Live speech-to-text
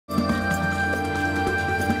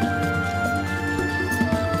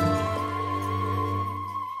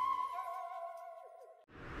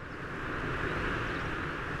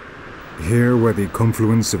Here, where the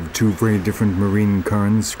confluence of two very different marine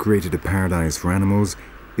currents created a paradise for animals,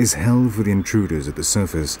 is hell for the intruders at the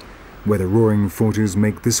surface, where the roaring forties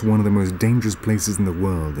make this one of the most dangerous places in the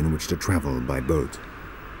world in which to travel by boat.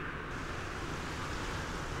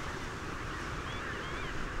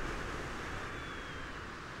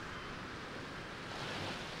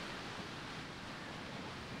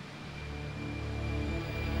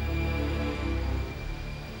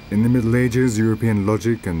 In the Middle Ages, European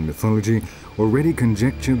logic and mythology already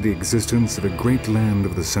conjectured the existence of a great land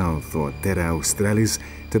of the south, or Terra Australis,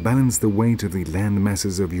 to balance the weight of the land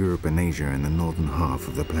masses of Europe and Asia in the northern half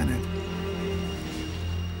of the planet.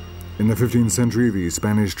 In the 15th century, the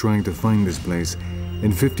Spanish tried to find this place.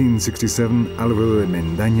 In 1567, Álvaro de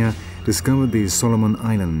Mendaña discovered the Solomon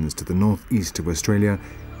Islands to the northeast of Australia,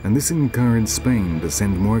 and this encouraged Spain to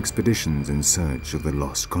send more expeditions in search of the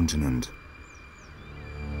lost continent.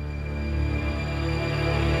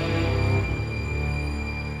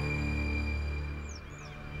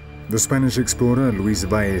 The Spanish explorer Luis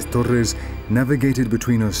Valles Torres navigated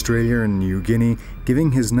between Australia and New Guinea,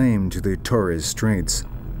 giving his name to the Torres Straits.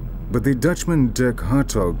 But the Dutchman Dirk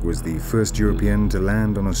Hartog was the first European to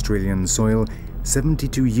land on Australian soil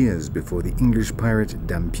 72 years before the English pirate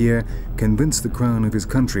Dampier convinced the Crown of his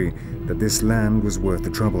country that this land was worth the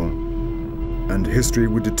trouble. And history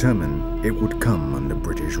would determine it would come under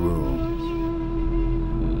British rule.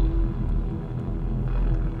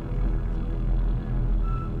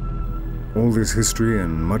 All this history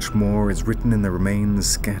and much more is written in the remains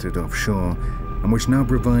scattered offshore, and which now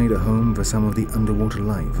provide a home for some of the underwater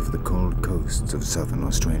life of the cold coasts of southern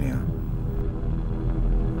Australia.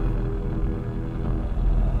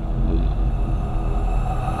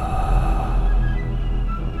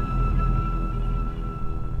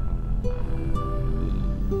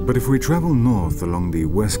 But if we travel north along the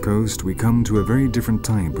west coast, we come to a very different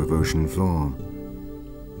type of ocean floor.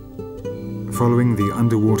 Following the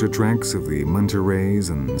underwater tracks of the manta rays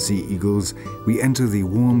and sea eagles, we enter the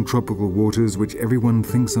warm tropical waters which everyone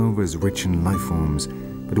thinks of as rich in life forms,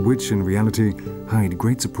 but which in reality hide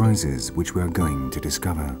great surprises which we are going to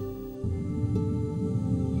discover.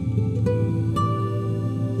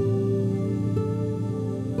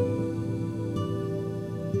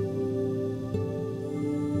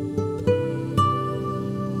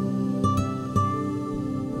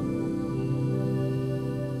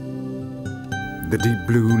 The deep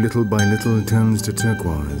blue, little by little, turns to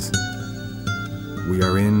turquoise. We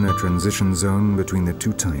are in a transition zone between the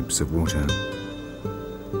two types of water.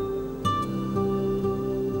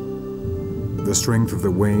 The strength of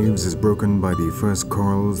the waves is broken by the first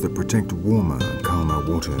corals that protect warmer, calmer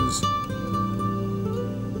waters.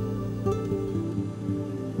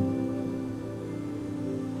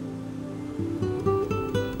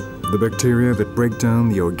 The bacteria that break down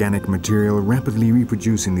the organic material rapidly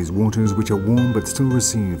reproduce in these waters, which are warm but still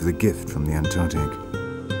receive the gift from the Antarctic.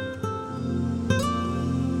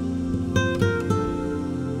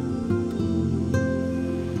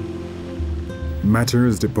 Matter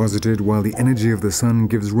is deposited while the energy of the sun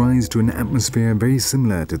gives rise to an atmosphere very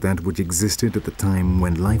similar to that which existed at the time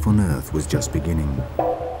when life on Earth was just beginning.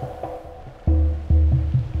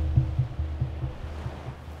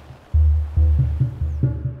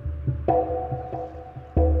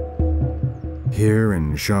 Here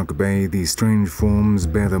in Shark Bay, these strange forms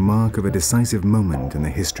bear the mark of a decisive moment in the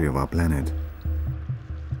history of our planet.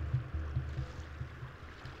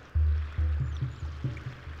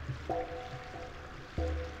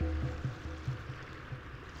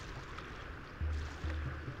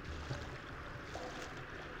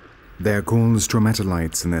 They are called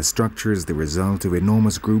stromatolites, and their structure is the result of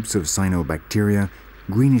enormous groups of cyanobacteria,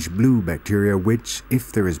 greenish-blue bacteria which,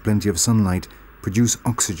 if there is plenty of sunlight, produce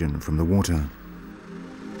oxygen from the water.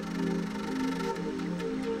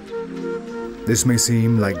 This may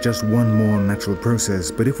seem like just one more natural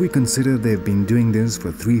process, but if we consider they've been doing this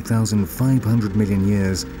for 3,500 million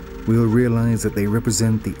years, we will realize that they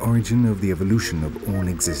represent the origin of the evolution of all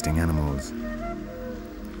existing animals.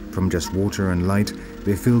 From just water and light,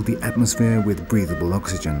 they filled the atmosphere with breathable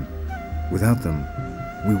oxygen. Without them,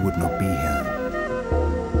 we would not be here.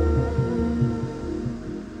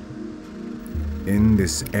 In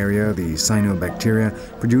this area, the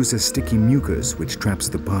cyanobacteria produce a sticky mucus which traps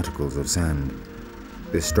the particles of sand.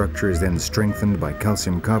 This structure is then strengthened by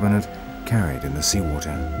calcium carbonate carried in the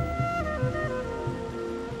seawater.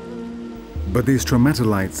 But these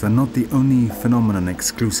stromatolites are not the only phenomenon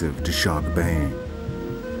exclusive to Shark Bay.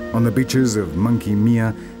 On the beaches of Monkey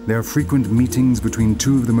Mia, there are frequent meetings between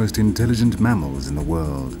two of the most intelligent mammals in the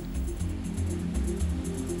world.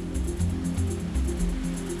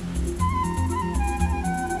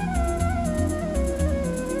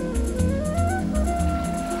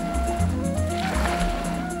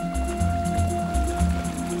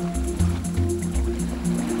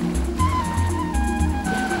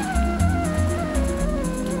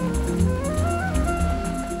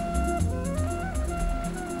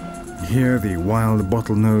 Here, the wild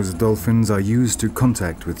bottlenose dolphins are used to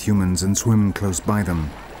contact with humans and swim close by them.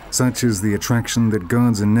 Such is the attraction that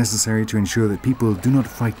guards are necessary to ensure that people do not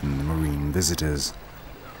frighten the marine visitors.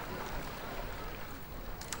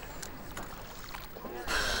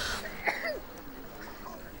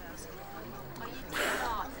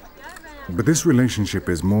 But this relationship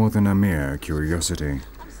is more than a mere curiosity.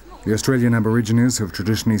 The Australian Aborigines have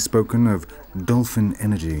traditionally spoken of dolphin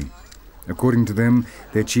energy. According to them,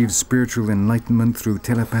 they achieve spiritual enlightenment through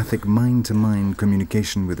telepathic mind-to-mind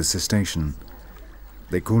communication with the cetacean.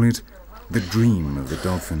 They call it the dream of the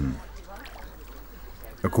dolphin.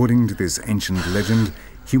 According to this ancient legend,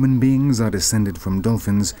 human beings are descended from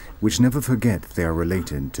dolphins, which never forget they are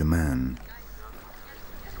related to man.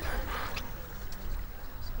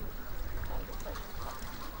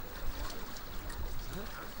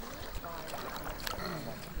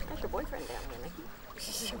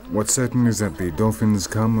 What's certain is that the dolphins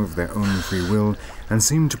come of their own free will and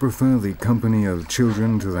seem to prefer the company of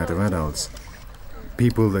children to that of adults.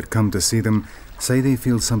 People that come to see them say they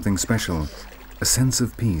feel something special, a sense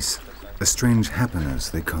of peace, a strange happiness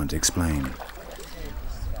they can't explain.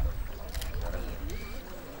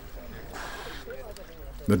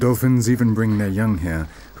 The dolphins even bring their young here,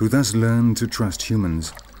 who thus learn to trust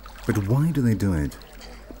humans. But why do they do it?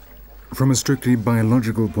 From a strictly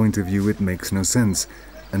biological point of view, it makes no sense,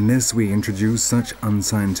 unless we introduce such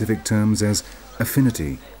unscientific terms as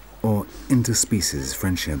affinity or interspecies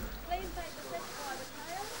friendship.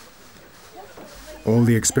 All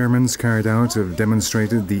the experiments carried out have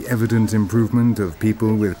demonstrated the evident improvement of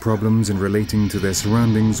people with problems in relating to their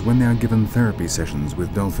surroundings when they are given therapy sessions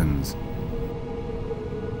with dolphins.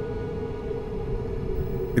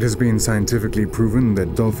 It has been scientifically proven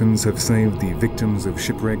that dolphins have saved the victims of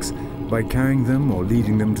shipwrecks by carrying them or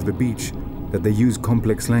leading them to the beach, that they use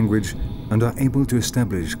complex language and are able to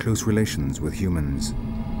establish close relations with humans.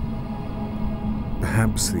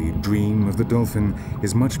 Perhaps the dream of the dolphin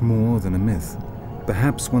is much more than a myth.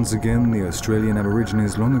 Perhaps once again the Australian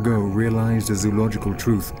Aborigines long ago realized a zoological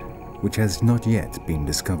truth which has not yet been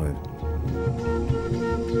discovered.